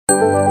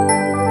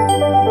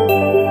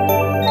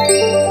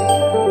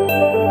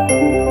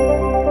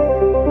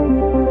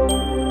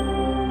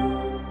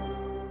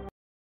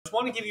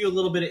to give you a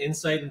little bit of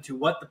insight into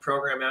what the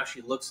program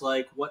actually looks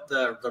like, what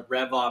the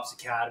RevOps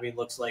Academy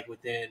looks like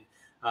within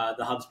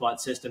the HubSpot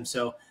system.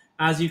 So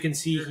as you can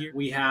see here,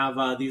 we have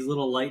these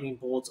little lightning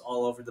bolts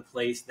all over the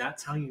place.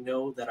 That's how you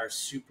know that our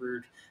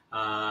supered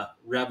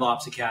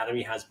RevOps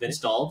Academy has been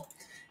installed.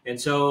 And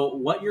so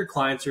what your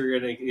clients are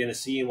going to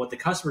see and what the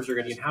customers are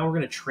going to see and how we're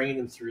going to train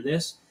them through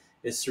this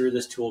is through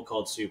this tool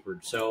called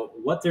Supered. So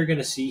what they're going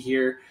to see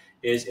here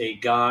is a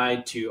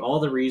guide to all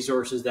the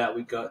resources that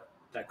we got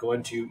that go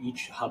into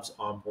each hub's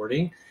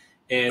onboarding.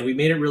 And we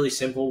made it really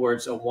simple where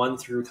it's a 1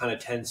 through kind of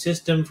 10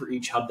 system for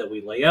each hub that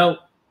we lay out.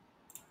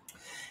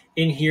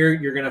 In here,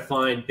 you're going to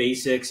find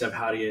basics of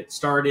how to get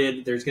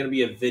started. There's going to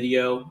be a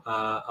video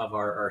of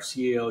our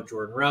CEO,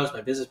 Jordan Rouse,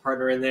 my business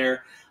partner in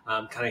there,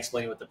 kind of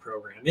explaining what the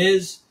program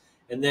is.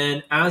 And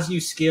then as you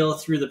scale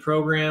through the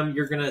program,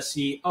 you're going to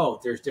see, oh,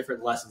 there's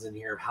different lessons in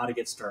here of how to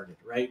get started,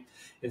 right?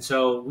 And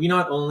so we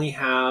not only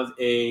have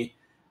a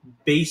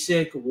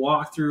basic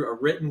walkthrough, a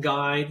written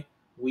guide,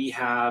 we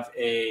have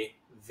a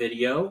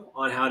video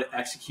on how to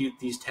execute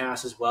these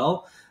tasks as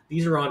well.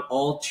 These are on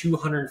all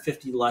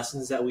 250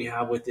 lessons that we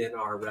have within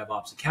our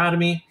RevOps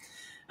Academy.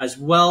 As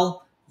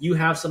well, you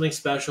have something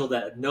special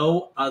that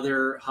no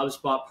other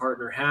HubSpot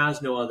partner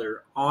has, no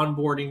other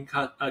onboarding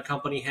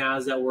company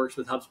has that works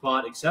with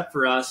HubSpot except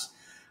for us,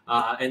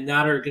 and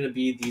that are going to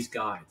be these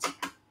guides.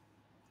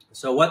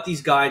 So what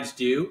these guides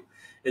do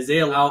is they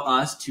allow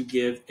us to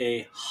give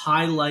a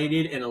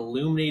highlighted and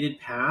illuminated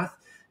path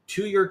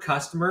to your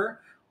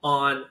customer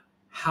on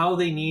how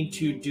they need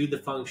to do the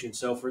function.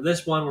 So for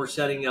this one, we're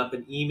setting up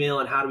an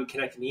email and how do we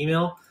connect an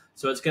email.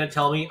 So it's going to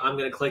tell me I'm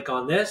going to click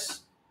on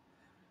this.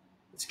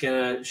 It's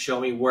going to show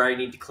me where I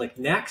need to click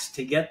next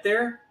to get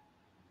there.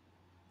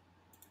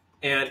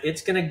 And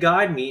it's going to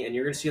guide me, and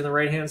you're going to see on the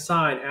right-hand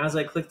side as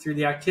I click through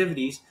the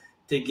activities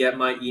to get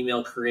my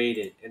email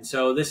created. And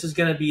so this is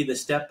going to be the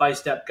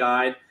step-by-step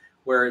guide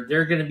where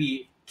they're going to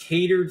be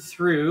catered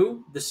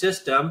through the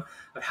system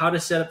of how to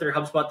set up their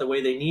HubSpot the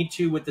way they need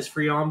to with this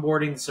free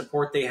onboarding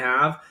support they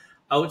have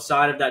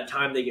outside of that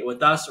time they get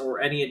with us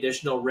or any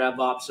additional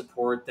RevOps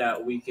support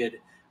that we could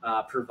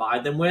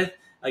provide them with.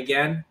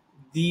 Again,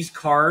 these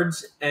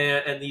cards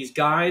and these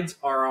guides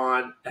are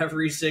on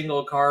every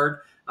single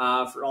card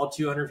for all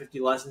 250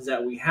 lessons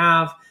that we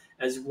have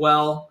as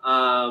well.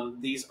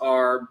 These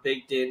are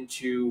baked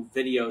into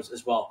videos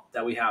as well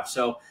that we have.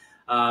 So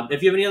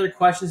if you have any other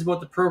questions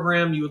about the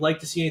program, you would like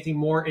to see anything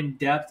more in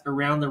depth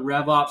around the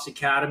RevOps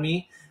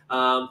Academy,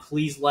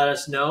 please let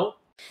us know.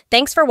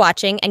 Thanks for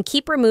watching, and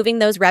keep removing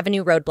those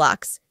revenue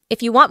roadblocks.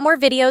 If you want more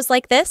videos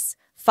like this,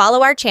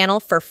 follow our channel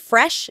for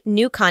fresh,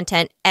 new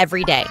content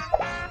every day.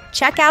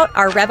 Check out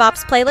our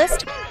RevOps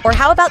playlist, or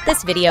how about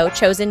this video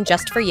chosen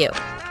just for you?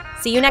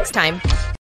 See you next time.